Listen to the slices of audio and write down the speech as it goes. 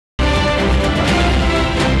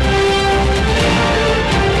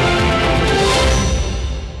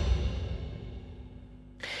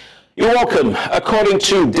You're welcome. According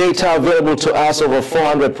to data available to us, over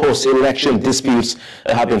 400 post-election disputes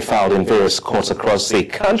have been filed in various courts across the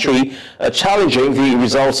country, challenging the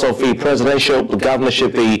results of the presidential, the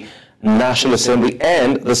governorship, the National Assembly,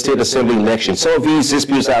 and the State Assembly elections. Some of these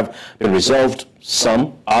disputes have been resolved.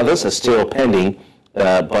 Some others are still pending,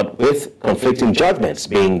 but with conflicting judgments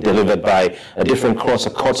being delivered by different courts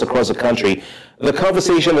across the country. The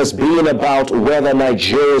conversation has been about whether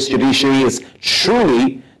Nigeria's judiciary is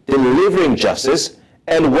truly delivering justice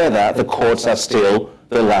and whether the courts are still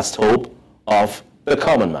the last hope of the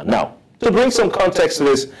common man. Now, to bring some context to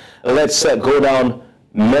this, let's go down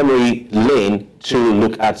memory lane to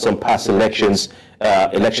look at some past election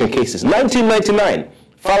cases. 1999,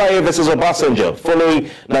 Folarin versus Obasanjo. Following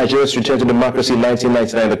Nigeria's return to democracy in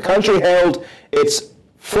 1999, the country held its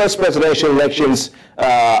first presidential elections,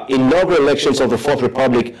 inaugural elections of the Fourth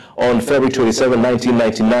Republic on February 27,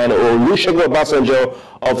 1999. Olusegun Obasanjo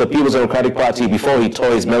of the People's Democratic Party, before he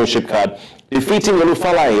tore his membership card, defeating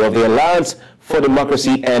Folarin of the Alliance for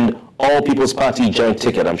Democracy and All People's Party joint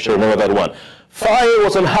ticket. I'm sure you know that one. Folarin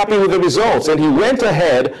was unhappy with the results, and he went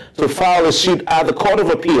ahead to file a suit at the Court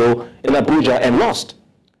of Appeal in Abuja and lost.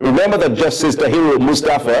 Remember that Justice Dahiru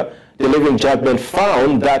Mustafa, delivering judgment,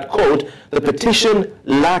 found that, quote, the petition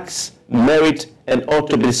lacks merit and ought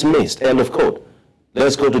to be dismissed, end of quote.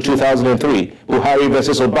 Let's go to 2003, Buhari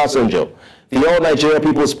versus Obasanjo. The All Nigeria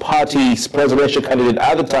People's Party's presidential candidate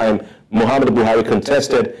at the time, Muhammadu Buhari,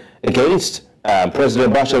 contested against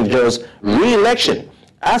President Obasanjo's re-election,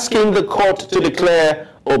 asking the court to declare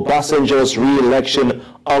Obasanjo's re-election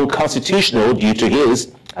unconstitutional due to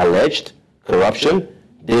his alleged corruption,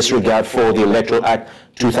 disregard for the Electoral Act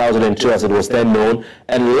 2002 as it was then known,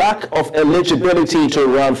 and lack of eligibility to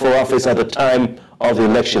run for office at the time of the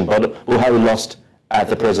election. But Buhari lost at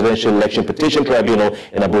the Presidential Election Petition Tribunal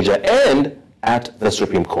in Abuja and at the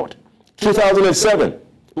Supreme Court. 2007,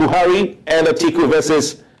 Buhari and Atiku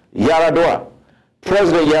versus Yar'Adua.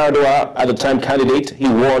 President Yar'Adua, at the time candidate, he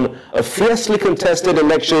won a fiercely contested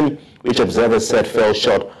election which observers said fell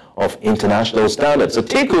short of international standards.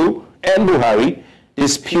 Atiku and Buhari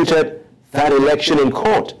disputed that election in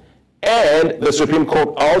court, and the Supreme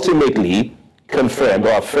Court ultimately confirmed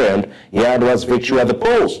or affirmed Yar'Adua's victory at the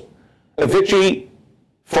polls. A victory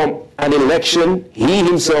from an election he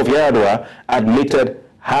himself, Yar'Adua, admitted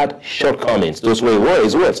had shortcomings. Those were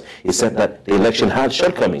his words. He said that the election had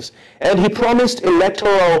shortcomings, and he promised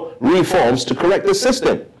electoral reforms to correct the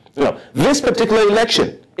system. Now, this particular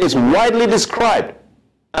election is widely described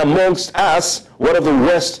amongst us one of the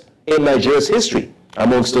worst in Nigeria's history,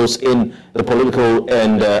 amongst those in the political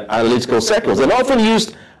and analytical circles, and often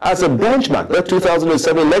used as a benchmark, the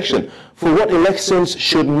 2007 election, for what elections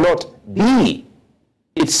should not be.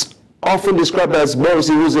 It's often described as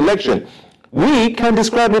Morsi Iwu's election. We can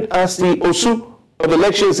describe it as the Osu of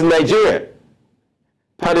elections in Nigeria.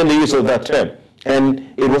 Pardon the use of that term.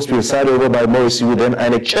 And it was presided over by Morsi Iwu, then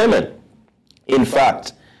INEC chairman. In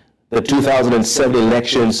fact, the 2007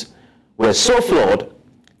 elections were so flawed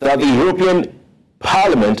that the European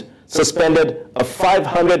Parliament suspended a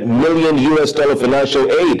 $500 million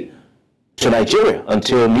financial aid to Nigeria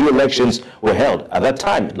until new elections were held. At that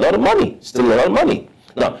time, a lot of money, still a lot of money.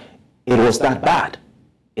 Now, it was that bad.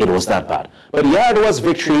 It was that bad. But Yar'Adua's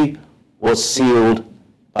victory was sealed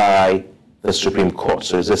by the Supreme Court.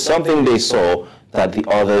 So is there something they saw that the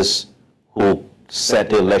others who said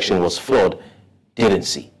the election was flawed didn't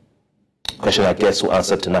see? Question I guess we'll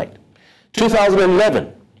answer tonight.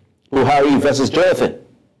 2011, Buhari versus Jonathan.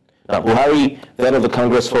 Now, Buhari, then of the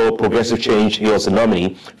Congress for Progressive Change, he was the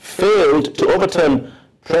nominee, failed to overturn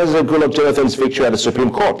President Goodluck Jonathan's victory at the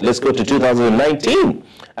Supreme Court. Let's go to 2019,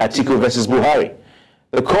 Atiku versus Buhari.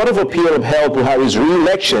 The Court of Appeal upheld Buhari's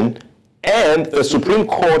re-election, and the Supreme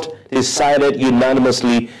Court decided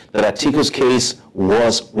unanimously that Atiku's case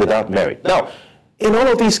was without merit. Now, in all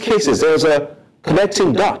of these cases, there's a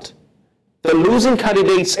connecting dot. The losing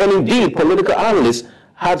candidates and indeed political analysts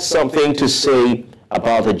had something to say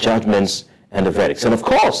about the judgments and the verdicts. And of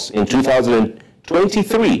course, in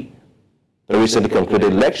 2023, the recently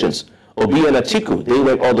concluded elections, Obi and Atiku, they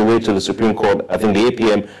went all the way to the Supreme Court. I think the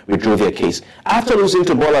APM withdrew their case. After losing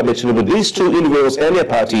to Bola Tinubu, these two individuals and their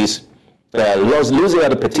parties, losing at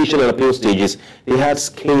the petition and appeal stages, they had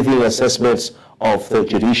scathing assessments of the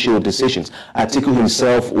judicial decisions. Atiku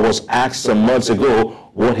himself was asked some months ago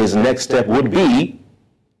what his next step would be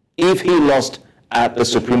if he lost at the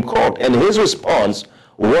Supreme Court. And his response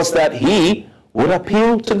was that he would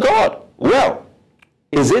appeal to God. Well,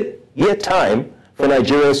 is it yet time for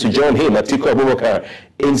Nigerians to join him, Atiku Abubakar,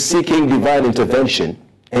 in seeking divine intervention?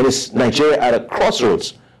 And is Nigeria at a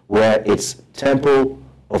crossroads where its temple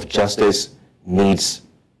of justice needs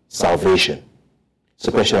salvation? It's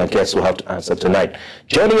a question our guests will have to answer tonight.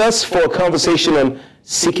 Joining us for a conversation on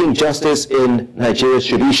seeking justice in Nigeria's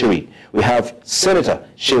judiciary, we have Senator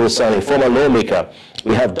Shehu Sani, former lawmaker.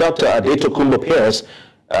 We have Dr. Adetokunbo Pearse,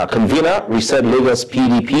 Convener, Reset Lagos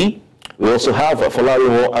PDP. We also have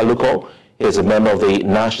Folarin Aluko. He is a member of the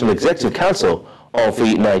National Executive Council of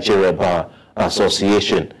the Nigeria Bar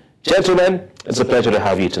Association. Gentlemen, it's a pleasure to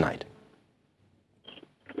have you tonight.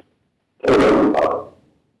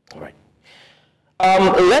 All right.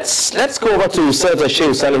 Let's go over to Senator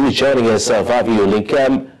Shehu Sani, who's joining us via video link.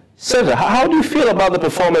 Senator, how do you feel about the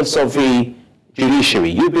performance of the judiciary?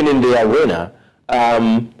 You've been in the arena.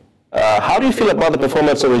 How do you feel about the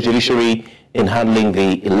performance of the judiciary in handling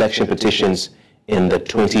the election petitions in the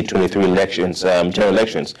 2023 elections, general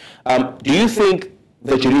elections? Do you think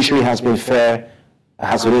the judiciary has been fair,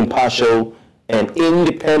 has been impartial and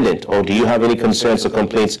independent, or do you have any concerns or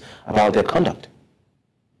complaints about their conduct?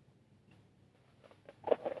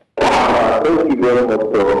 Thank you very much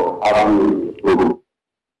for having me.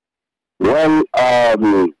 Well, as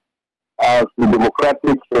the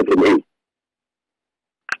democratic setting is,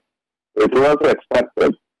 it was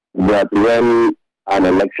expected that when an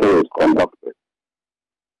election is conducted,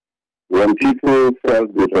 when people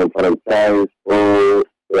felt disenfranchised or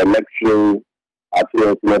the election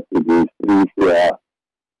appears not to be free, fair,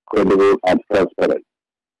 credible, and transparent,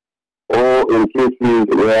 or in cases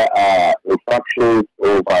where infractions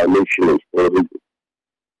or violations or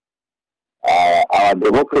our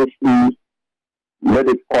democracy made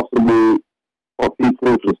it possible for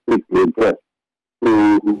people to speak with press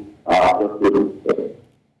to our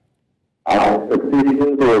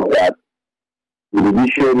expectation was that the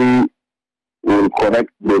judiciary will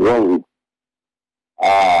correct the wrong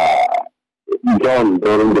done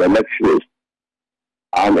during the elections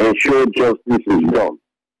and ensure justice is done.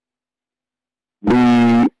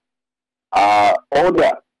 The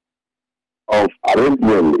order of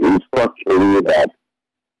arrangement is such a way that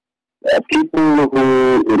people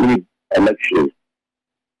who rig elections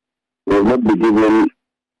will not be given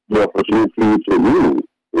the opportunity to win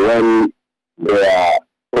when their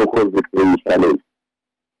so-called victory is challenged.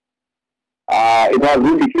 It has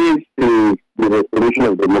been the case to the restoration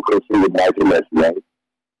of democracy in 1999.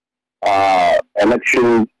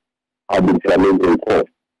 Elections have been challenged in court.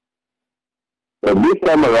 But this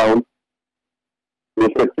time around, the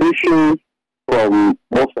expectation from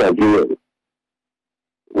most Nigerians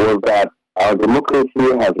was that our democracy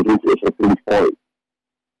has reached a certain point,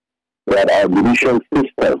 that our judicial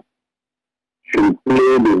system should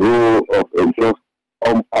play the role of a just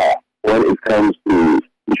umpire when it comes to the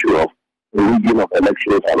issue of the rigging of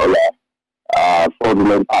elections and all that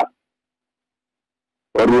fraudulent acts.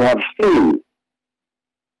 But we have seen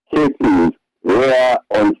cases where,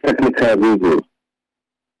 on technical reasons,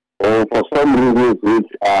 or for some reasons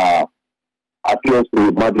which appears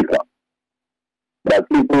to be magical, that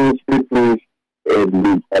people's victories in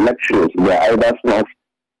the elections were either snatched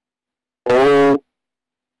or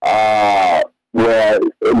where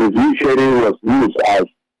the judiciary was used as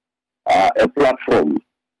a platform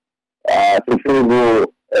to favor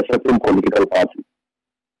a certain political party.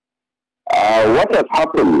 What has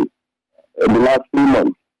happened in the last few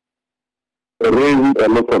months raised a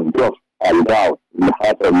lot of dust and doubt in the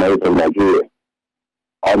heart and mind of Nigeria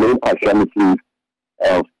on the impartiality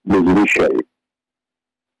of the judiciary.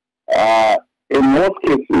 In most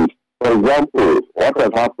cases, for example, what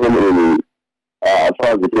has happened in as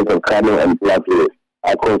far as the case of Kano and Plateau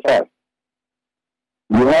are concerned,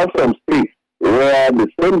 you have some states where the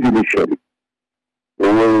same judiciary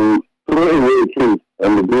will throw away a case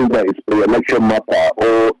and the believe that it's an election matter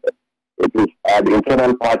or it is an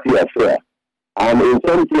internal party affair. And in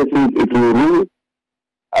some cases, it will rule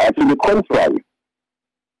to the contrary.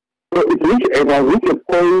 So it has reached a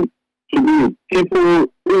point to be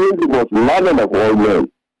people, even the most learned of all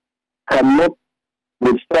men, cannot,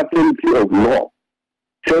 with certainty of law,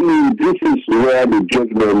 tell you this is where the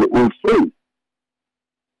judgment will swing.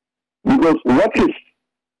 Because what is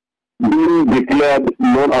being declared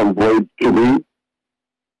null and void today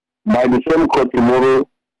by the same court tomorrow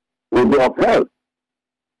will be upheld.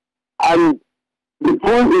 And the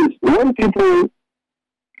point is, when people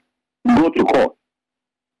go to court,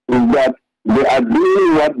 is that they are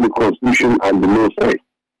doing what the Constitution and the law say.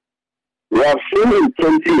 We have seen in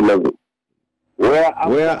 2011, where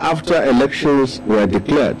after elections were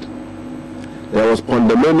declared, there was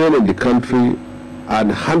pandemonium in the country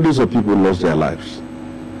and hundreds of people lost their lives.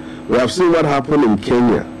 We have seen what happened in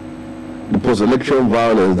Kenya, the post-election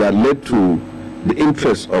violence that led to the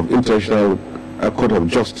interest of International Court of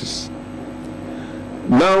Justice.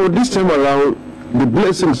 Now, this time around, the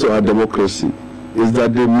blessings of our democracy is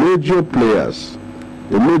that the major players,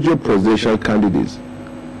 the major presidential candidates,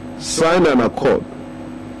 sign an accord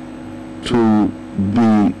to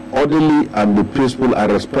be orderly and be peaceful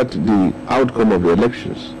and respect the outcome of the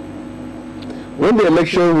elections. When the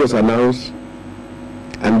election was announced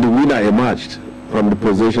and the winner emerged from the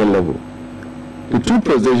presidential level, the two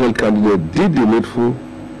presidential candidates did the needful.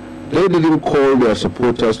 They didn't call their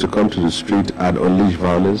supporters to come to the street and unleash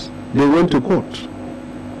violence. They went to court.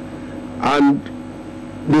 And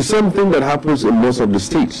the same thing that happens in most of the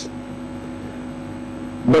states.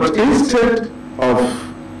 But instead of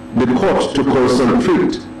the court to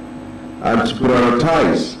concentrate and to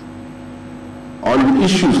prioritize on the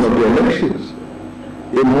issues of the elections,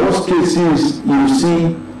 in most cases you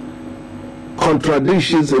see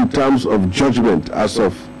contradictions in terms of judgment as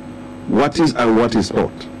of what is and what is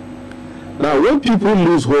not. Now, when people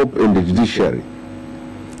lose hope in the judiciary,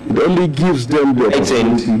 it only gives them the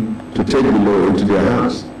opportunity to take the law into their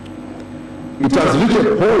hands. It has reached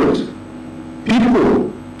a point,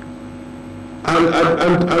 people,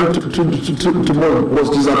 and to what was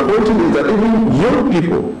disappointing is that even young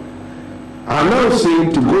people are now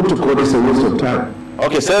saying to go to court is a waste of time.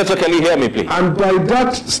 Okay, Senator, can you hear me, please? And by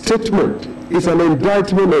that statement, it's an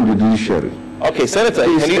indictment on the judiciary. Okay, Senator,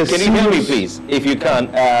 can you hear me, please? If you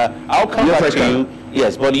can, I'll come back to you.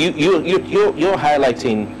 Yes, but you're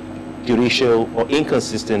highlighting judicial or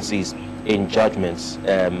inconsistencies in judgments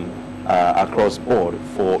across board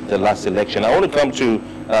for the last election. I want to come to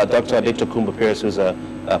Dr. Adetokunbo Pearse, who's a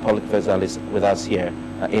public affairs analyst with us here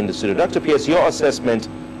in the studio. Dr. Pearse, your assessment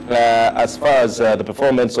as far as the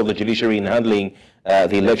performance of the judiciary in handling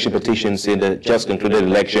the election petitions in the just concluded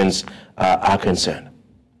elections are concerned.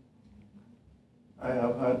 I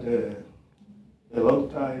have had a long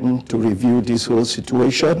time to review this whole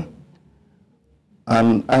situation,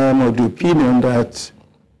 and I am of the opinion that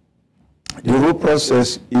the whole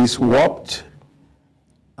process is warped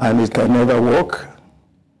and it can never work.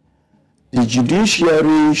 The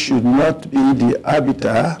judiciary should not be the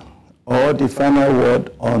arbiter or the final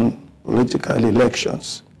word on political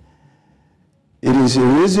elections. It is a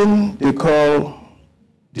reason they call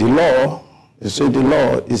the law, they say the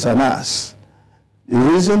law is an ass. The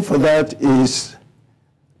reason for that is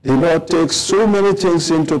the law takes so many things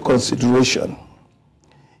into consideration.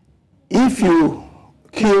 If you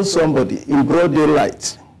kill somebody in broad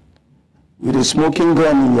daylight with a smoking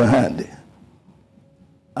gun in your hand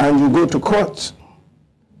and you go to court,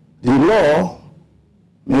 the law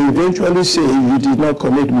may eventually say you did not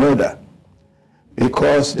commit murder,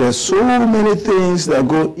 because there's so many things that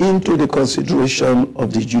go into the consideration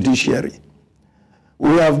of the judiciary.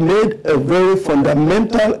 We have made a very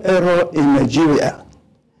fundamental error in Nigeria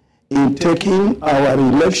in taking our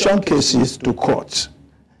election cases to court.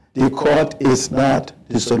 The court is not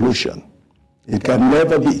the solution. It can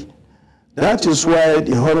never be. That is why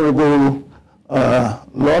the Honorable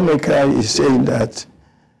Lawmaker is saying that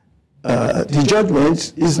the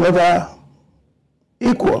judgment is never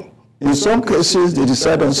equal. In some cases, they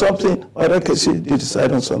decide on something, other cases, they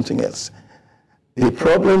decide on something else. The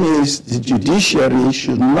problem is the judiciary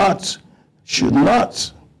should not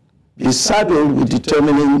be saddled with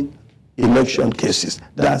determining election cases.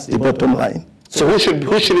 That's the bottom line. So who should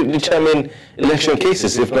determine election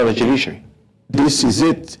cases if not the judiciary? This is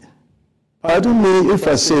it. Pardon me if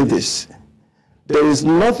I say this. There is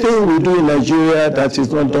nothing we do in Nigeria that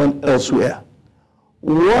is not done elsewhere.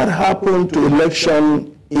 What happened to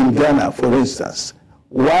election in Ghana, for instance?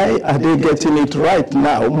 Why are they getting it right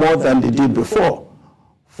now more than they did before?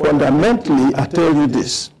 Fundamentally, I tell you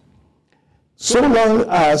this. So long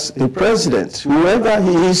as the president, whoever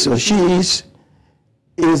he is or she is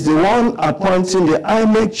the one appointing the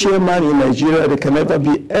INEC chairman in Nigeria, there can never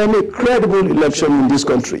be any credible election in this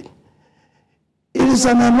country. It is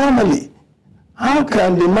an anomaly. How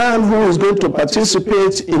can the man who is going to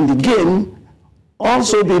participate in the game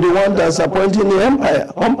also be the one that's appointing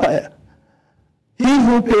the umpire? He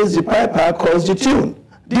who pays the piper calls the tune.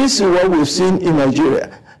 This is what we've seen in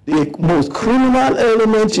Nigeria. The most criminal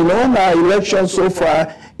element in all our elections so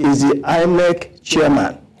far is the INEC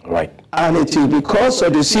chairman. Right. And it is because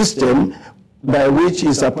of the system by which he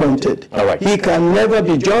is appointed. All right. He can never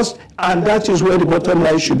be just, and that is where the bottom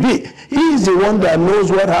line should be. He is the one that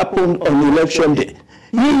knows what happened on election day.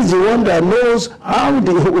 He is the one that knows how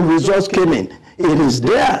the results came in. It is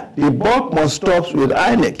there. The buck must stop with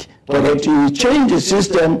INEC. But if you change the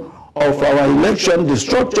system, of our election, the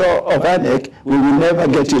structure of INEC, we will never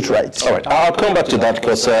get it right. All right, I'll come back to that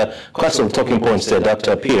because quite some talking points there,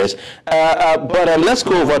 Dr. Pearse. But let's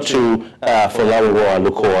go over to Folarin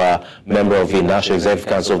Aluko, member of the National Executive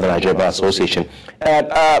Council of the Nigerian Bar Association.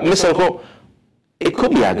 Mr. Aluko, it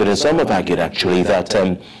could be argued, and some have argued actually, that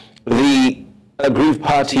the aggrieved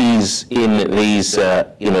parties in these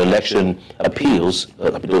election appeals,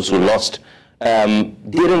 those who lost,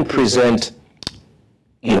 didn't present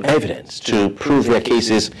evidence to prove their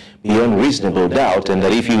cases beyond reasonable doubt, and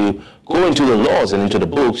that if you go into the laws and into the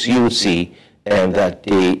books, you would see that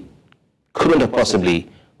they couldn't have possibly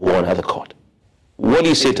won at the court. What do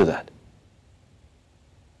you say to that?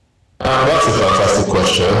 That's a fantastic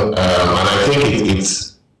question, and I think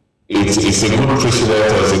it's a good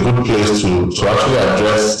precedent, or it's a good place to actually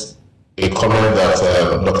address a comment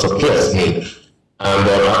that Dr. Pearse made. And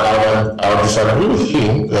I would disagree with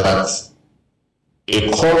him that a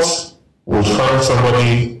court would find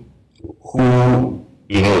somebody who,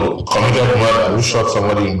 committed murder, who shot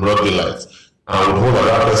somebody in broad daylight, and would hold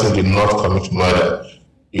that person did not commit murder.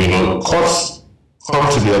 Courts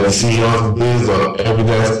come to their decisions based on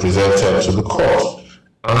evidence presented to the court.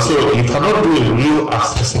 And so you cannot do a real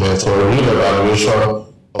assessment or a real evaluation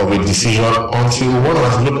of a decision until one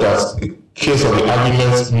has looked at the case of the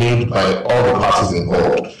arguments made by all the parties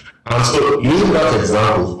involved. And so using that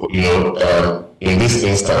example, in this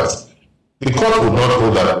instance, the court would not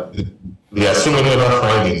hold that there are so many other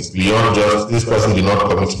findings beyond just this person did not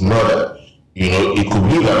commit murder. It could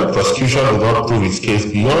be that the prosecution did not prove its case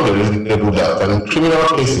beyond the reasonable doubt. And in criminal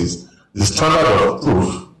cases, the standard of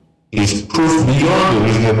proof is proof beyond the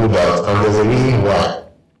reasonable doubt, and there's a reason why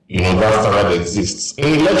that standard exists.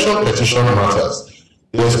 In election petition matters,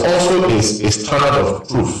 there's also a standard of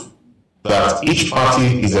proof that each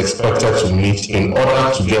party is expected to meet in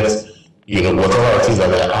order to get whatever it is that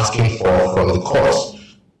they're asking for from the court.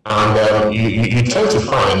 And you tend to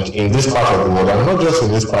find in this part of the world, and not just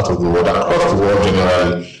in this part of the world, across the world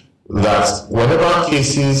generally, that whenever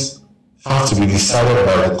cases have to be decided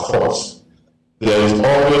by the courts, there is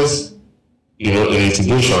always, in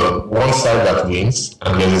litigation, one side that wins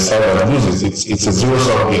and there's a side that loses. It's a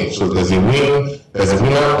zero-sum game. So there's a winner,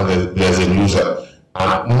 and there's a loser.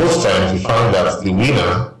 And most times you find that the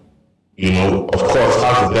winner, of course,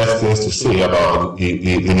 has the best things to say about the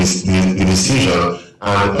decision,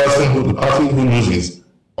 and the party who loses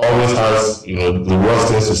always has, the worst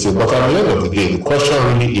things to say. But at the end of the day, the question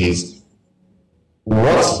really is,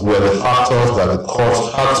 what were the factors that the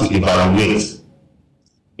court had to evaluate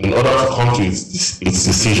in order to come to its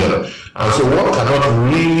decision? And so one cannot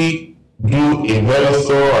really do a very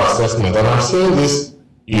thorough assessment. And I'm saying this,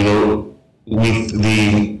 with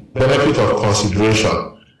the benefit of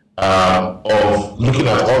consideration of looking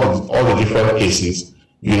at all the different cases.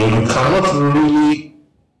 You cannot really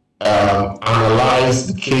analyze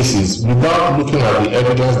the cases without looking at the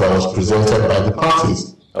evidence that was presented by the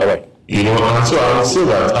parties. All right. And so I would say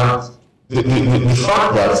that the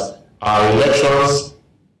fact that our elections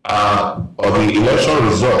or the election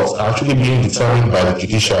results are actually being determined by the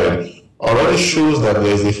judiciary already shows that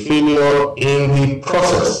there is a failure in the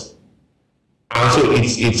process. And so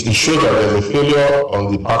it shows that there's a failure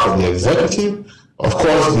on the part of the executive. Of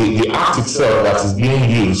course, the act itself that is being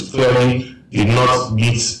used clearly did not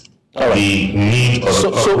meet the need of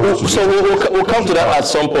the purpose. So we'll come to that at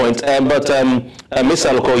some point. But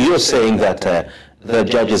Mr. Aluko, you're saying that the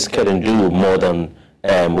judges couldn't do more than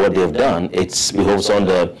what they've done. It behoves on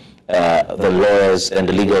the lawyers and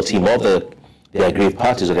the legal team of the aggrieved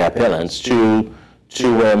parties or the appellants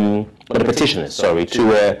or the petitioners,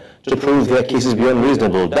 to prove their cases beyond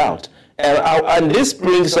reasonable doubt. And this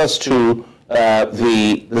brings us to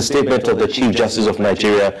the statement of the Chief Justice of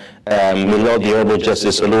Nigeria, my Lord the Honorable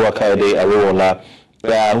Justice Oluwakayode Ariwola,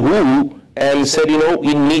 who said,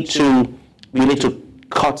 we need to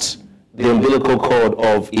cut the umbilical cord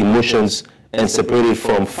of emotions and separate it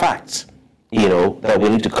from facts. That we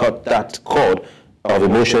need to cut that cord of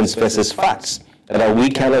emotions versus facts, and that we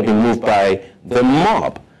cannot be moved by the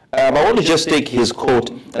mob. I want to just take his quote,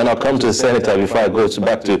 and I'll come to the senator before I go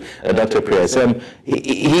back to Dr. Pearse.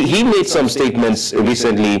 He made some statements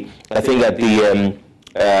recently. I think at the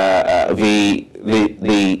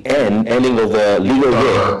ending of the legal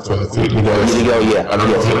year, at the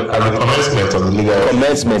commencement of the legal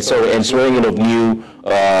year, and swearing in of new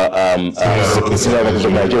senior officers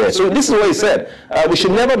of Nigeria. So this is what he said: we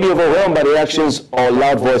should never be overwhelmed by the actions or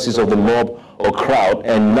loud voices of the mob or crowd,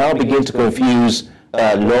 and now begin to confuse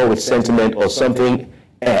law with sentiment or something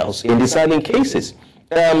else in deciding cases.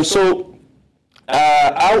 So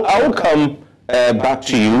I will come back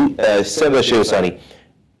to you, Senator Shehu Sani.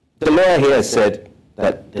 The lawyer here has said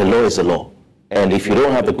that the law is the law. And if you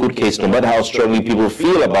don't have a good case, no matter how strongly people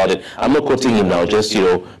feel about it, I'm not quoting him now, just,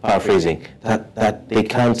 paraphrasing, that they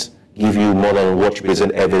can't give you more than what you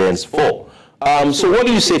present evidence for. So what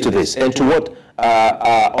do you say to this, and to what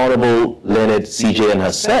Honorable Leonard CJN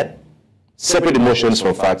has said? Separate emotions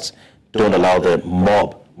from facts don't allow the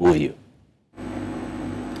mob move you.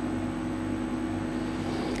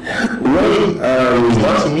 Well,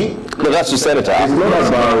 Not to me. No, that's the Senator. it's not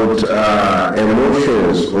about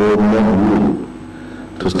emotions or mob rule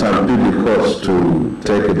to stampede the courts to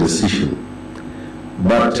take a decision.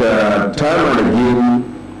 But time and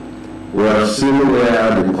again, we have seen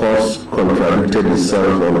where the courts contradicted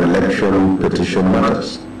itself on election petition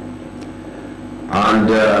matters. And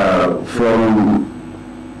from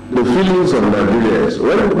the feelings of Nigerians,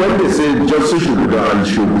 when they say justice should be done and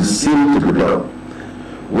should be seen to be done,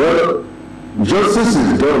 well, justice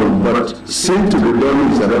is done, but seen to be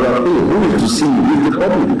done is another thing. Who is to see? Is the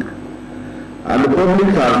public. And the public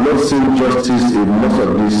has not seen justice in most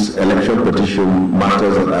of these election petition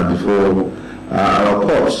matters that are before our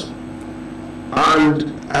courts.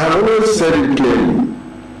 And I have always said it clearly.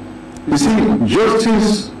 You see,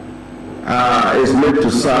 justice is meant to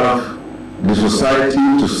serve the society,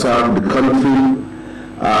 to serve the country,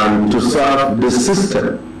 and to serve the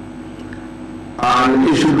system. And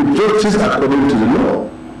it should be justice according to the law.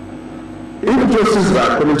 If justice is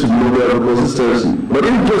according to the law, there is consistency. But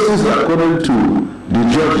if justice is according to the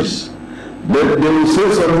judges, then they will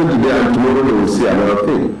say something today and tomorrow they will say another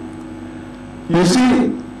thing. You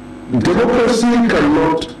see, democracy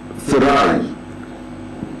cannot thrive.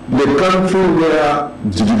 The country where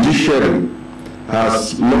the judiciary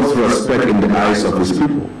has lost respect in the eyes of its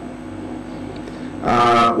people.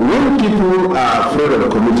 When people are afraid of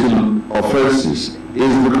committing offenses,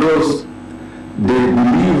 is because they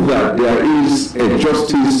believe that there is a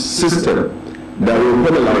justice system that will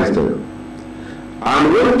penalize them.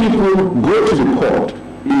 And when people go to the court,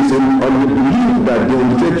 is on the belief that they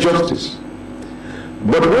will take justice.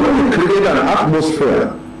 But when we create an atmosphere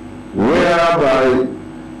whereby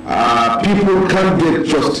people can't get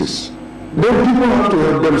justice, then people have to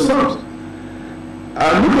help themselves.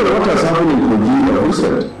 And look at what has happened in Kogi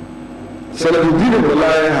recently. Senator Dino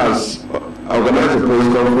Bolai has organized a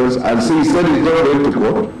press conference and he said he's not going to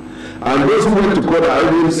court. And those who went to court are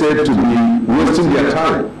even said to be wasting their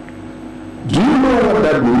time. Do you know what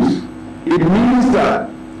that means? It means that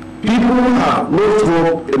people have no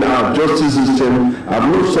hope in our justice system, have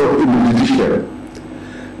no hope in the judiciary.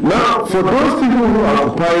 Now, for those people who are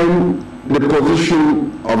occupying the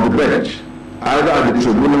position of the bench, either at the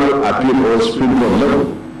tribunal, appeal, or Supreme Court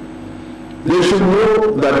level, they should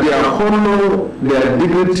know that their honor, their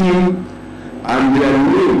dignity, and their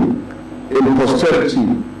name in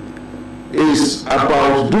posterity is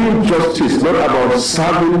about doing justice, not about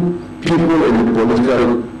serving people in the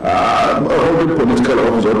political, holding political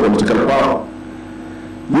office or political power.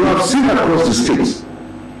 You have seen across the states,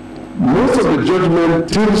 most of the judgment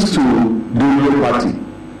tends to the ruling party.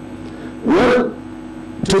 Well,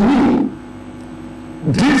 to me,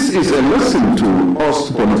 this is a lesson to us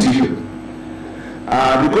politicians.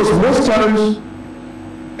 Because most times,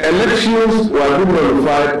 elections were being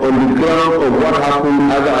nullified on the ground of what happened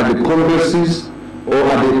either at the congresses or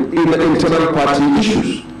at the internal party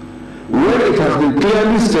issues, where it has been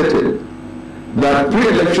clearly stated that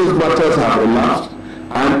pre-election matters have elapsed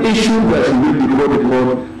and issues that should be before the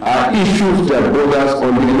court are issues that borders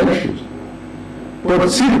on the elections. But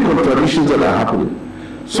see the contradictions that are happening.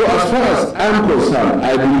 So as far as I'm concerned,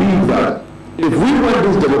 I believe that if we want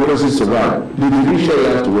this democracy to survive, the judiciary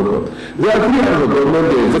has to work on. There are three arms of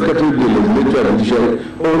government, the executive, the legislature, and the judiciary.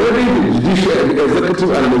 Already the judiciary, the executive,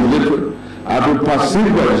 and the legislature have been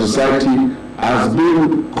perceived by the society as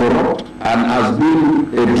being corrupt and as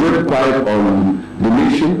being a dread pipe on the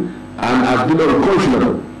nation and has been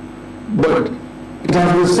unconscionable. But it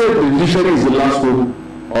has been said the judiciary is the last hope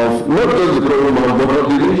of not just the problem but of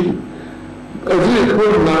the nation. As we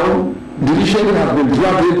report now, the judiciary has been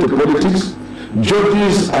dragged into politics,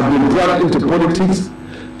 judges have been dragged into politics,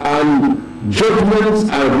 and judgments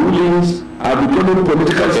and rulings are becoming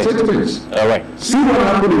political statements. All right. See what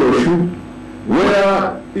happened in Shehu,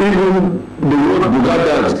 where even the word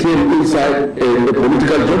Bugada came inside a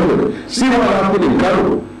political judgment. See what happened in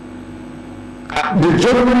Kano. The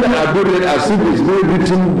judgment are being as if it's being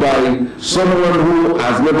written by someone who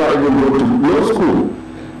has never even gone to law school.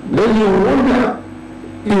 Then you wonder,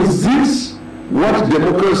 is this what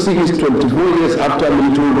democracy is 24 years after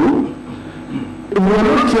military rule? If we are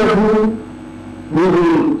not careful, we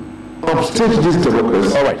will upstage this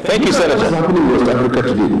democracy. All right. Thank you, Senator. What's happening in West Africa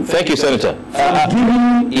today? Thank you, Senator.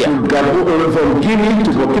 From Gabon, from Guinea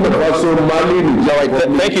to Burkina Faso, Mali, all right.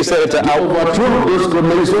 Thank you, Senator. Overthrow those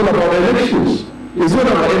governments. It's all about elections. It's not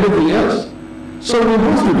about anything else. So we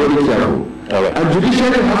must be very careful. All right. And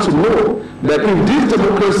judiciary has to know that if this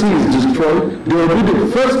democracy is destroyed, they will be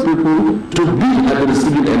the first people to be at the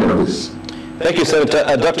receiving end of this. Thank you,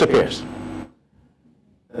 Senator. Dr. Pearse.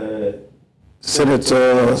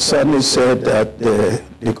 Senator Sani said that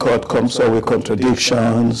the court comes up with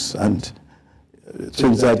contradictions and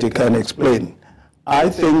things that they can't explain. I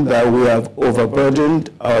think that we have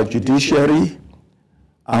overburdened our judiciary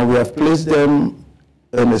and we have placed them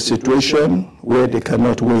in a situation where they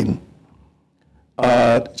cannot win.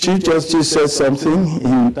 Chief Justice said something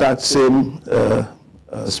in that same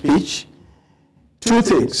speech. Two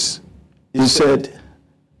things. He said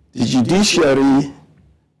the judiciary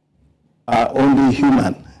are only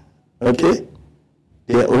human, okay?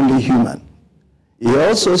 They are only human. He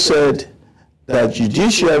also said that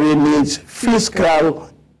judiciary needs fiscal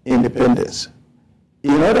independence.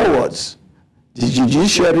 In other words, the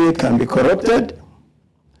judiciary can be corrupted,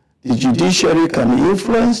 the judiciary can be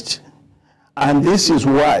influenced, and this is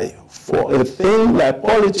why, for a thing like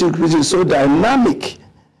politics, which is so dynamic,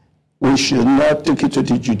 we should not take it to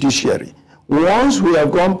the judiciary. Once we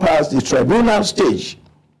have gone past the tribunal stage,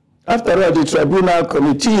 after all, the tribunal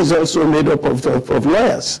committee is also made up of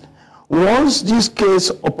lawyers. Once this case,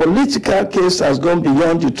 a political case, has gone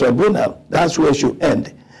beyond the tribunal, that's where it should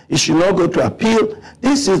end. It should not go to appeal.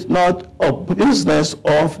 This is not a business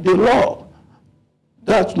of the law.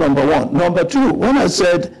 That's number one. Number two, when I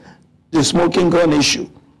said the smoking gun issue,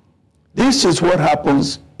 this is what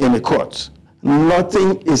happens in the courts.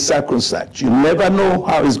 Nothing is sacrosanct. You never know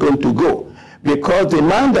how it's going to go. Because the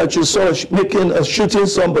man that you saw shooting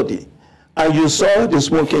somebody and you saw the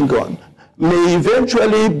smoking gun may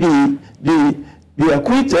eventually be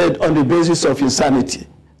acquitted on the basis of insanity.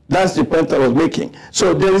 That's the point I was making.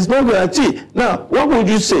 So there is no guarantee. Now, what would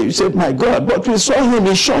you say? You say, my God, but we saw him,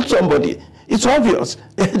 he shot somebody. It's obvious.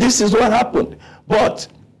 This is what happened. But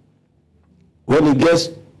when it gets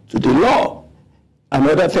to the law,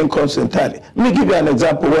 another thing comes entirely. Let me give you an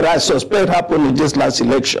example what I suspect happened in this last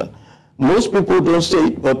election. Most people don't say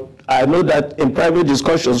it, but I know that in private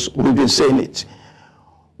discussions we've been saying it.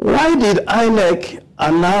 Why did INEC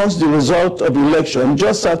announce the result of the election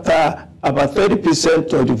just after about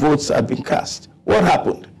 30% of the votes had been cast? What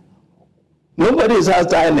happened? Nobody has asked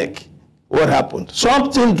INEC what happened.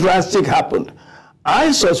 Something drastic happened.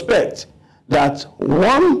 I suspect that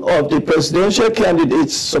one of the presidential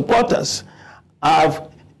candidate's supporters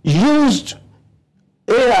have used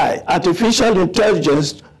AI, artificial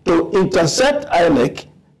intelligence, to intercept INEC,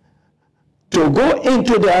 to go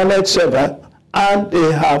into the INEC server, and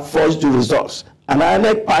they have forged the results. And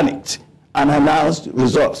INEC panicked and announced the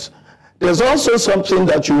results. There's also something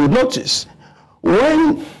that you will notice.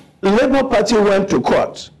 When the Labour Party went to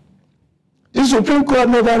court, the Supreme Court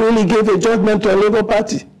never really gave a judgment to a Labour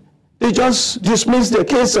Party. They just dismissed the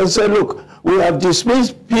case and said, look, we have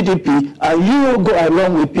dismissed PDP, and you go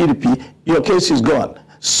along with PDP, your case is gone.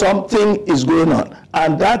 Something is going on,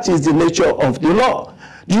 and that is the nature of the law.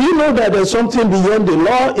 Do you know that there's something beyond the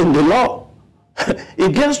law in the law?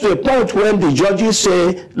 It gets to a point when the judges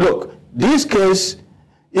say, look, this case,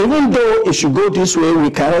 even though it should go this way,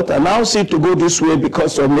 we cannot announce it to go this way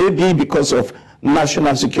because of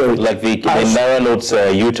national security. Like the Naira notes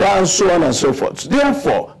Utah. And so on and so forth.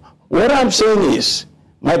 Therefore, what I'm saying is,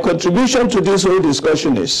 my contribution to this whole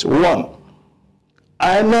discussion is, one,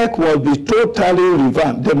 INEC must be totally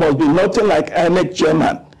revamped. There must be nothing like INEC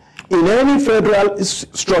chairman. In any federal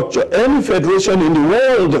structure, any federation in the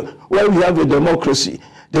world where we have a democracy,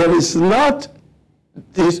 there is not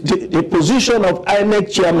the position of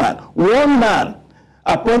INEC chairman, one man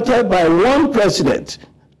appointed by one president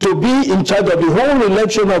to be in charge of the whole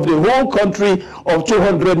election of the whole country of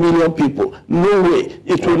 200 million people. No way.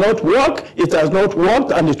 It will not work, it has not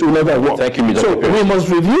worked, and it will never work. Thank you, Mr. So we must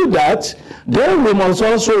review that. Then we must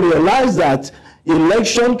also realize that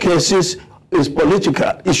election cases is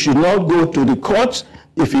political. It should not go to the courts.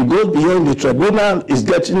 If it goes beyond the tribunal, it's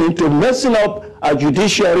getting into messing up our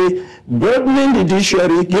judiciary, burdening the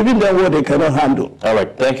judiciary, giving them what they cannot handle. All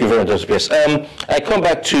right, thank you very much, Pearse. I come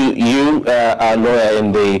back to you, our lawyer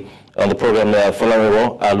on the program,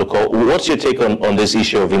 Folarin Aluko. What's your take on this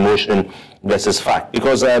issue of emotion versus fact?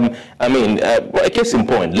 Because, a case in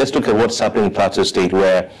point, let's look at what's happening in Plateau State,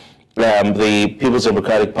 where the People's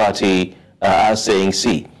Democratic Party are saying,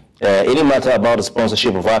 see, any matter about the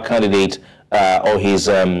sponsorship of our candidate or his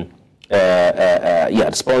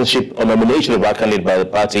sponsorship or nomination of our candidate by the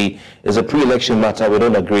party is a pre-election matter. We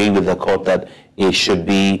don't agree with the court that it should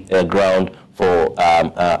be a ground for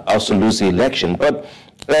us to lose the election. But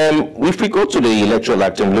if we go to the Electoral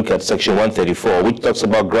Act and look at Section 134, which talks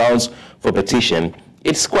about grounds for petition,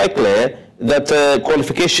 it's quite clear that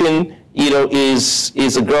qualification,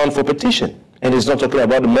 is a ground for petition. And it's not talking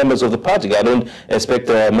about the members of the party. I don't expect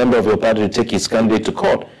a member of your party to take his candidate to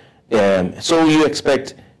court. So you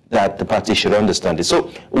expect that the party should understand it.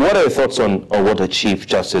 So what are your thoughts on what the Chief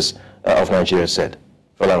Justice of Nigeria said?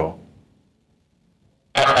 Folarin.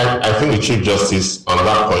 I think the Chief Justice on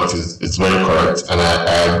that point is very correct, and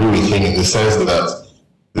I agree with him in the sense that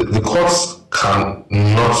the courts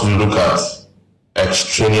cannot look at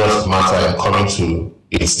extraneous matter in coming to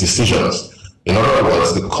its decisions. In other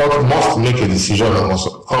words, the court must make a decision and must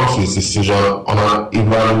come to its decision on an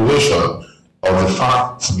evaluation of the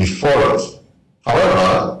facts before it.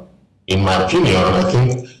 However, in my opinion, I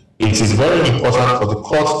think it is very important for the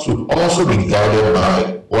court to also be guided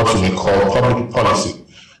by what you may call public policy.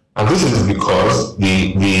 And this is because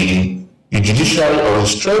the judiciary, or the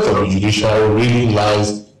strength of the judiciary, really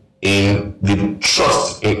lies in the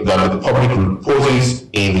trust that the public reposes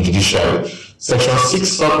in the judiciary. Section 6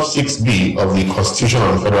 sub 6b of the Constitution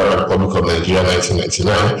of the Federal Republic of Nigeria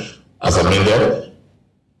 1999, as amended,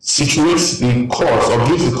 situates the courts, or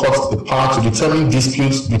gives the courts the power to determine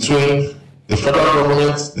disputes between the federal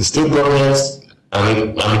government, the state governments,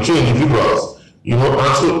 and between individuals.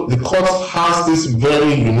 And so the court has this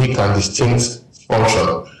very unique and distinct function,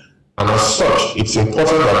 and as such, it's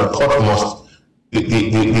important that the court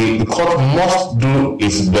must do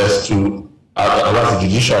its best to, as the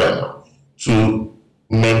judiciary, to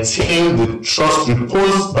maintain the trust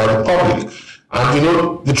reposed by the public. And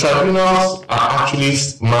the tribunals are actually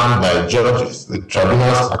manned by judges. The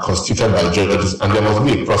tribunals are constituted by judges, and there must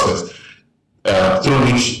be a process through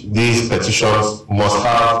which these petitions must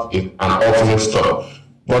have an ultimate stop.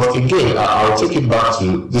 But again, I'll take it back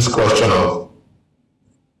to this question of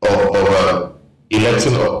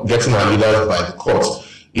electing or getting our leaders by the courts.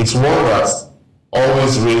 It's one that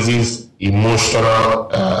always raises it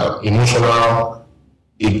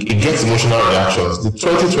gets emotional reactions. The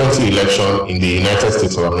 2020 election in the United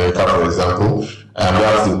States of America, for example,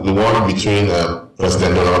 that's the one between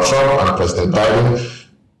President Donald Trump and President Biden,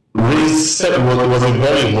 was a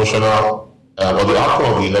very emotional, or the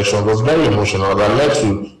outcome of the election was very emotional, that led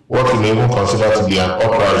to what we may even consider to be an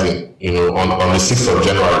uprising, on the 6th of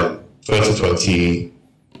January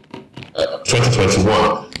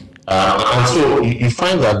 2021. And so you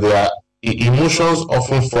find that emotions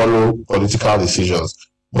often follow political decisions.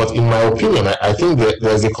 But in my opinion, I think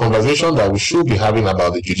there's a conversation that we should be having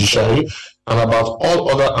about the judiciary and about all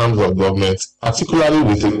other arms of government, particularly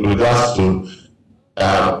with regards to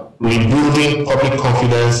rebuilding public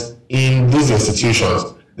confidence in these institutions.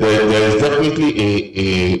 There is definitely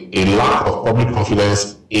a lack of public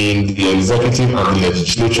confidence in the executive and the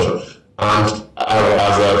legislature. And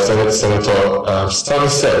as Senator Sani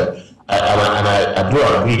said, and I do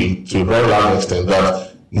agree to a very large extent that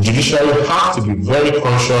the judiciary has to be very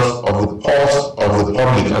conscious of the pulse of the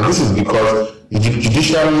public, and this is because the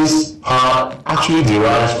judiciary's power actually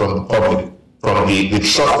derives from the public, from the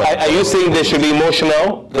trust. Are you saying they should be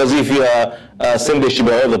emotional? Because if you are saying they should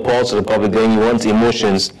be all the pulse of the public, then you want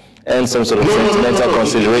emotions and some sort of sentimental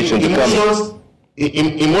consideration to come.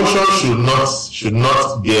 Emotions should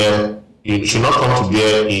not come to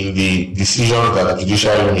bear in the decisions that the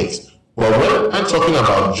judiciary makes. But when I'm talking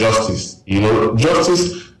about justice,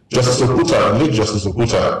 Justice Okuta, late Justice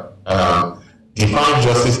Okuta, defined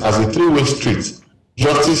justice as a three-way street: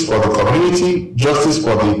 justice for the community, justice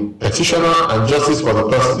for the petitioner, and justice for the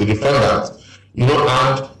person, the defendant.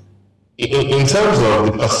 And in terms of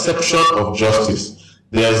the perception of justice,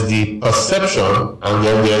 there's the perception, and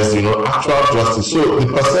then there's actual justice. So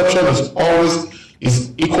the perception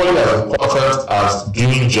is equally as important as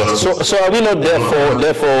doing justice. So are we not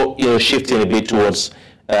therefore shifting a bit towards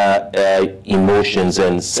emotions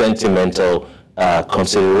and sentimental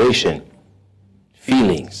consideration,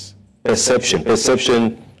 feelings,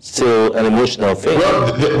 perception still an emotional thing?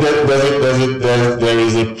 Well, there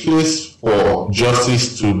is a place for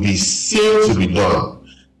justice to be seen to be done,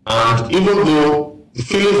 and even though the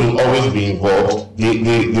feelings will always be involved, the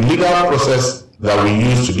legal process that we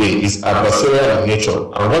use today is adversarial in nature,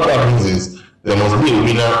 and what that means is there must be a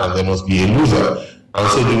winner and there must be a loser. And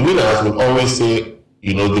so the winners will always say,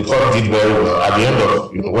 the court did very well. At the end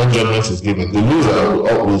of, when judgment is given, the loser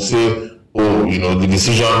will say, the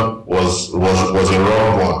decision was a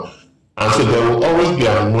wrong one. And so there will always be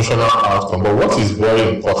an emotional outcome. But what is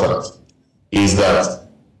very important is that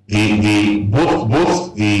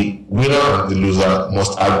both the winner and the loser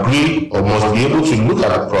must agree or must be able to look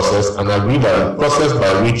at the process and agree that the process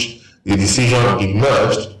by which the decision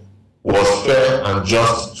emerged was fair and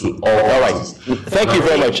just to all parties. Thank you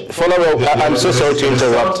very much. Folarin, I'm so sorry to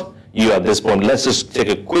interrupt you at this point. Let's just take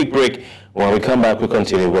a quick break. When we come back, we'll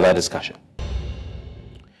continue with our discussion.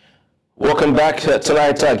 Welcome back.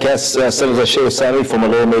 Tonight, our guest, Senator Shehu Sani, former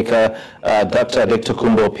lawmaker, Dr.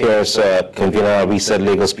 Adetokunbo, Pearse, Convener, Reset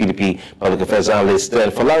Lagos PDP, Public Affairs Analyst,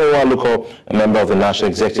 and Folarin Aluko, a member of the National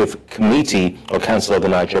Executive Committee or Council of the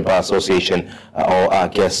Nigerian Bar Association, all our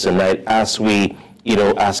guests tonight. As we,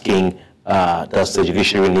 asking, does the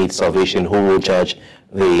judiciary need salvation? Who will judge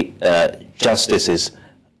the justices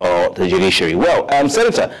or the judiciary? Well,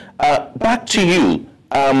 Senator, back to you.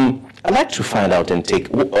 I'd like to find out and take,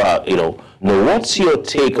 what's your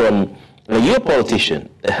take on, you're a politician,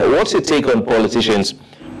 what's your take on politicians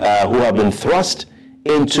who have been thrust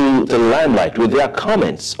into the limelight with their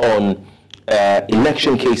comments on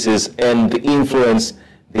election cases and the influence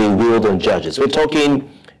they wield on judges? We're talking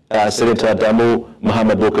Senator Adamu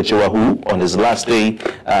Muhammad Bokachewa, who on his last day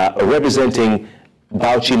representing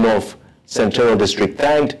Bauchi North Senatorial District,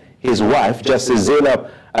 thanked his wife, Justice Zainab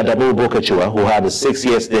Adamu Bokachewa, who had a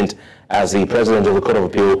 6-year stint as the president of the Court of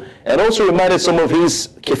Appeal, and also reminded some of his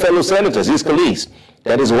fellow senators, his colleagues,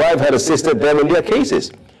 that his wife had assisted them in their cases.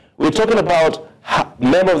 We're talking about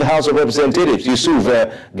member of the House of Representatives, Yusuf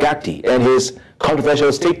Gakti, and his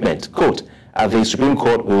controversial statement, quote, at the Supreme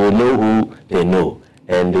Court, we will know who they know,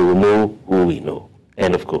 and they will know who we know,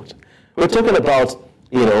 end of quote. We're talking about,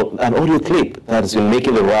 an audio clip that has been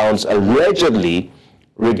making the rounds allegedly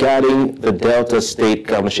regarding the Delta State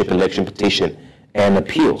governorship election petition and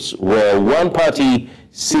appeals, where one party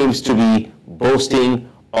seems to be boasting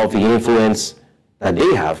of the influence that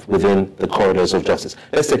they have within the corridors of justice.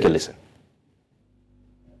 Let's take a listen.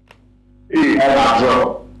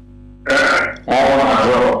 Now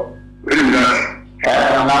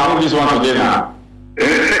this one today now.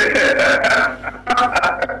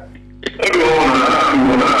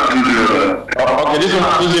 Okay, this one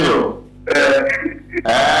 2-0.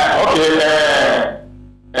 Okay,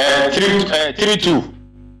 3-2.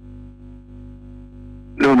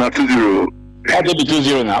 No, not 2-0. That will be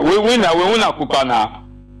 2-0 now. We win a Kupa now.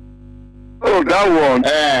 Oh, that one.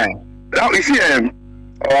 Now you see,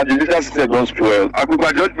 our judicial system goes well.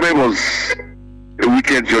 Akupa judgment was a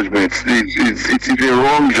wicked judgment. It's a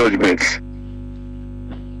wrong judgment.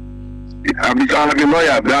 I've been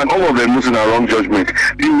lawyer, and all of them losing a wrong judgment.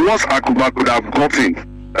 The worst Akupa could have gotten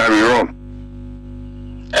and be wrong.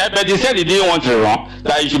 But he said he didn't want to run,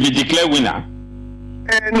 that he should be declared winner.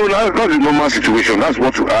 No, that's not the normal situation. That's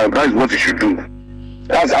what he should do.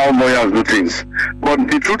 That's how lawyers do things. But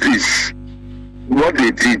the truth is, what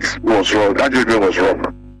they did was wrong. That judgment was wrong.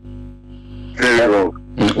 Very wrong.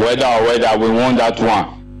 Whether we won that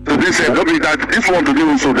one. So they said, this one to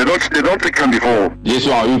do so. They don't take them before. This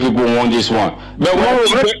one, you people want this one. But I want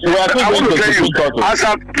to tell you, as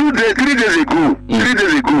of 3 days ago, 3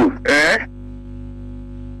 days ago,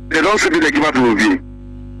 they don't say they give up to review.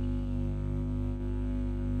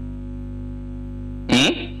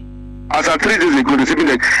 As of 3 days ago, they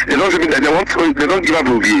don't say that they don't give up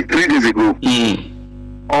to review. 3 days ago.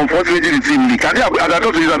 Unfortunately, the team leak. I know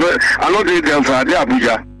they are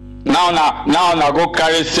Abuja. Now go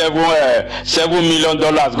carry $7 million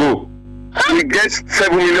go. We get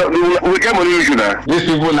 7 million. We get money issue now. These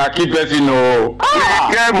people now keep us in. We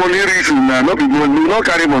get money issue now. No people, we not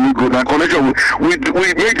carry money go. Now connection. We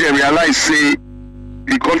make them realize say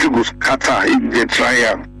the country goes scatter if they try.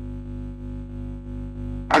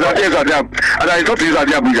 As I thought is at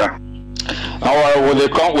the Abuja. Will they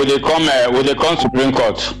come Supreme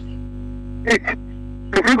Court?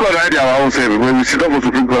 Supreme Court had our own self when we sit up for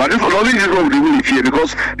Supreme Court. And this was only this one we will fear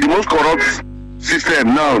because the most corrupt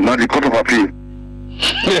system now the Court of Appeal.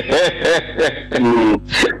 And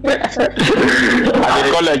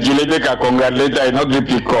they call a Lawmaker congratulator, not the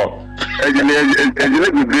Peacock.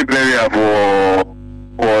 Lawmaker will be area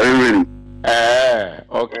for everything.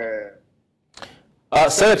 Okay.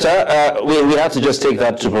 Senator, we have to just take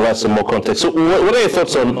that to provide some more context. So what are your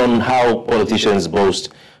thoughts on how politicians boast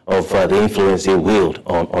of the influence they wield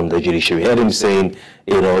on the judiciary? I heard him saying,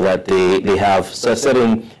 that they have a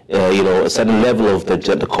certain, a certain level of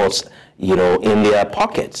the courts, in their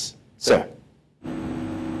pockets. Sir.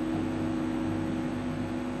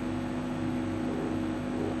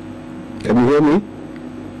 Can you hear me?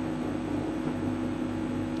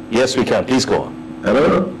 Yes, we can. Please go on.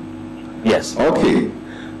 Hello? Yes. Okay.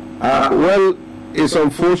 Well, it's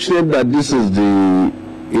unfortunate that this is the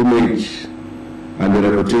image and the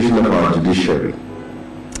reputation of our judiciary.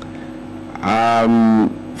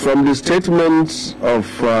 From the statements of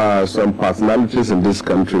some personalities in this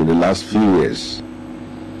country in the last few years,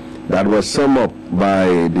 that was summed up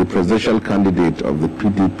by the presidential candidate of the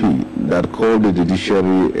PDP that called the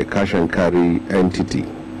judiciary a cash and carry entity.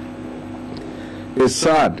 It's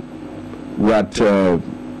sad that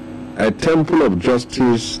a temple of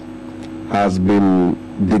justice has been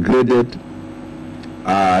degraded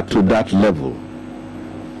to that level.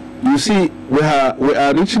 You see, we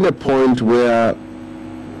are reaching a point where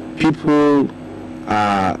people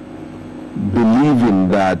are believing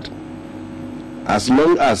that as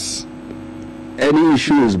long as any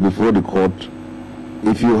issue is before the court,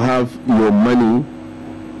 if you have your money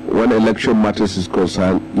when election matters is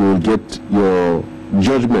concerned, you will get your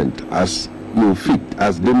judgment as you fit,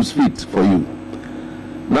 as deems fit for you.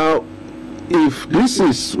 Now, if this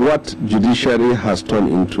is what judiciary has turned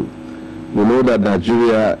into, we know that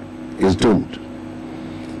Nigeria is doomed.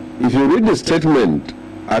 If you read the statement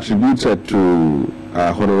attributed to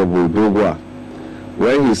Honorable Dogwa,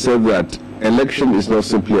 where he said that election is not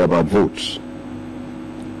simply about votes,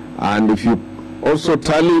 and if you also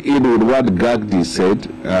tally in with what Gagdi said,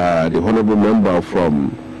 the honorable member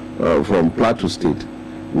from Plateau State,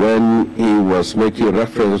 when he was making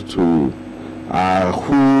reference to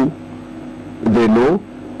who they know,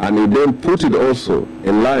 and he then put it also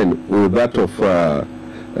in line with that of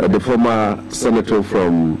the former senator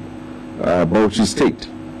from Bauchi State.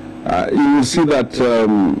 You will see that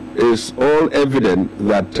it's all evident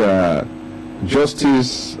that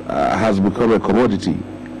justice has become a commodity.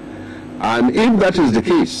 And if that is the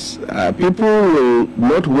case, people will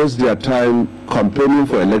not waste their time campaigning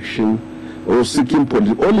for election or seeking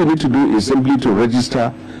politics. All you need to do is simply to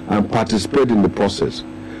register and participate in the process.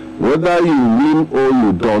 Whether you win or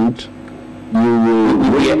you don't, you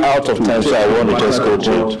will be out of time, so I want to just go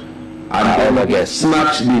to and then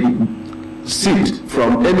snatch the seat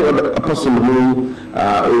from any other person who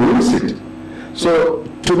wins it. So,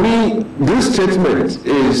 to me, this statement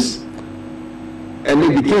is an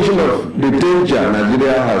indication of the danger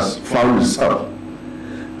Nigeria has found itself.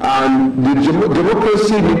 And the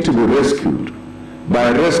democracy needs to be rescued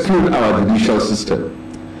by rescuing our judicial system.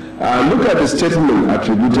 Look at the statement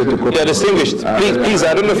attributed to Kofi. Yeah, distinguished. Please,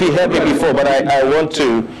 I don't know if you heard me before, but I want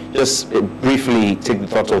to just briefly take the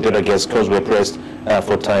thoughts of the other guests because we're pressed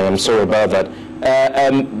for time. I'm sorry about that.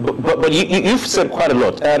 But you've said quite a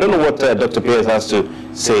lot. I don't know what Dr. Pearse has to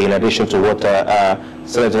say in addition to what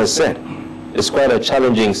Senator has said. It's quite a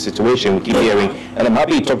challenging situation we keep hearing, and I'm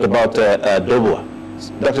happy you talked about Doboa.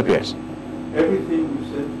 Dr. Pearse. Everything you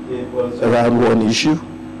said was around one issue.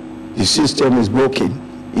 The system is broken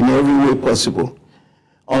in every way possible.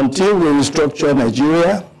 Until we restructure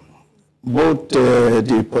Nigeria, both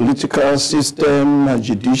the political system and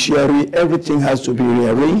judiciary, everything has to be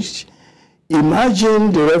rearranged.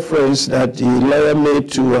 Imagine the reference that the lawyer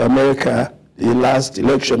made to America, the last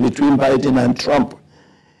election between Biden and Trump.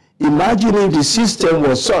 Imagine if the system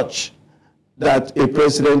was such that a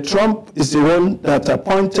President Trump is the one that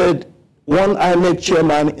appointed one INEC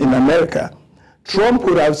chairman in America. Trump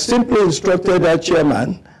would have simply instructed that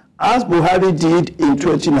chairman, as Buhari did in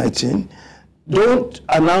 2019, don't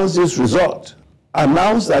announce this result.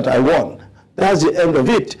 Announce that I won. That's the end of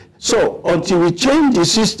it. So until we change the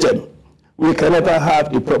system, we can never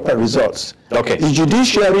have the proper results. Okay. The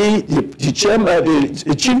judiciary,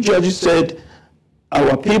 the chief judge said,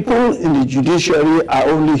 our people in the judiciary are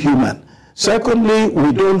only human. Secondly,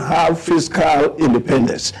 we don't have fiscal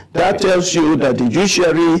independence. That tells you that the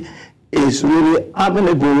judiciary is really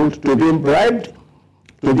amenable to being bribed,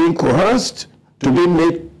 to being coerced, to being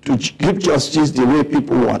made to give justice the way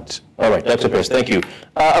people want. All right, Dr. Pearse, thank you.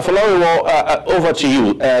 Folarin, over to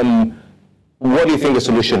you. What do you think the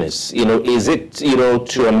solution is? Is it,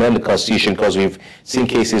 to amend the Constitution, because we've seen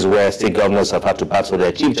cases where state governors have had to battle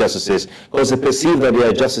their chief justices because they perceive that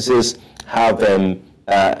their justices have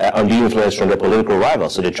undue influence from their political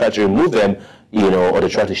rivals, so they try to remove them, or they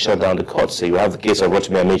try to shut down the courts. So you have the case of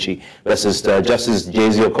Rotimi Amaechi versus Justice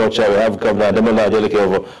J.Z. Okocha. We have Governor Ademola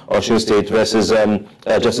of Osun State versus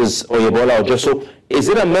Justice Oyebola Ojo. So is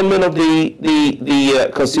it amendment of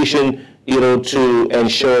the Constitution, to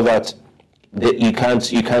ensure that you can't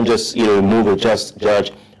just remove a just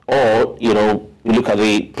judge, or you look at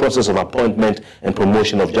the process of appointment and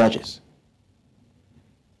promotion of judges?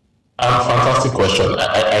 Fantastic question.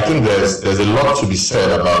 I think there's a lot to be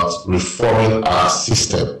said about reforming our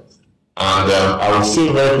system, and I will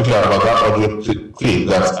say very quickly about that audio clip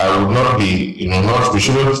that I would not be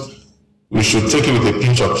we should take it with a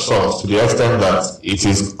pinch of salt to the extent that it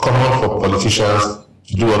is common for politicians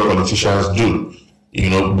to do what politicians do.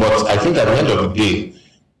 But I think at the end of the day,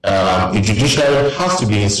 the judiciary has to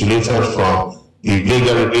be insulated from the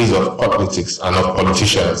vagaries of politics and of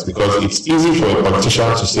politicians, because it's easy for a politician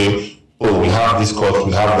to say, oh, we have this court,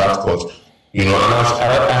 we have that court. You know, and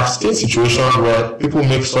I've seen situations where people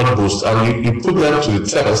make such boasts and you put them to the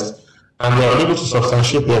test and they are unable to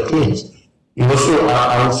substantiate their claims. You know, so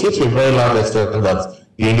I would say to a very large extent that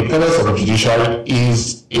the independence of the judiciary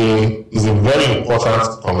is a very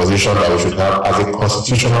important conversation that we should have as a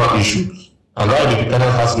constitutional issue. And that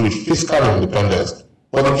independence has to do with fiscal independence.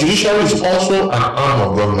 But the judiciary is also an arm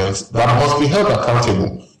of government that must be held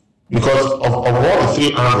accountable. Because of all the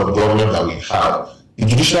three arms of government that we have, the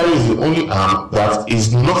judiciary is the only arm that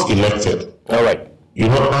is not elected. All right. You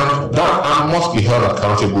know, and that arm must be held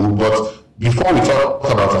accountable. But before we talk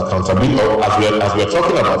about accountability, or as we are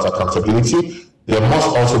talking about accountability, there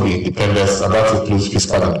must also be independence, and that includes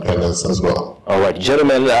fiscal independence as well. All right,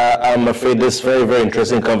 gentlemen, I'm afraid this very, very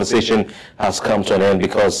interesting conversation has come to an end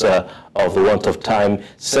because of the want of time.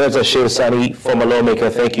 Senator Shehu Sani, former lawmaker,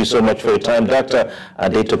 thank you so much for your time. Dr.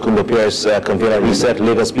 Adetokunbo Pearse, Convener Reset,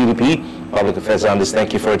 Lagos PDP, Public Affairs Analyst,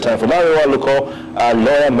 thank you for your time. For Aluko,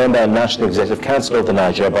 lawyer, member and National Executive Council of the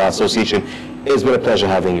Nigerian Bar Association, it's been a pleasure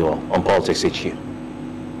having you all on Politics HQ.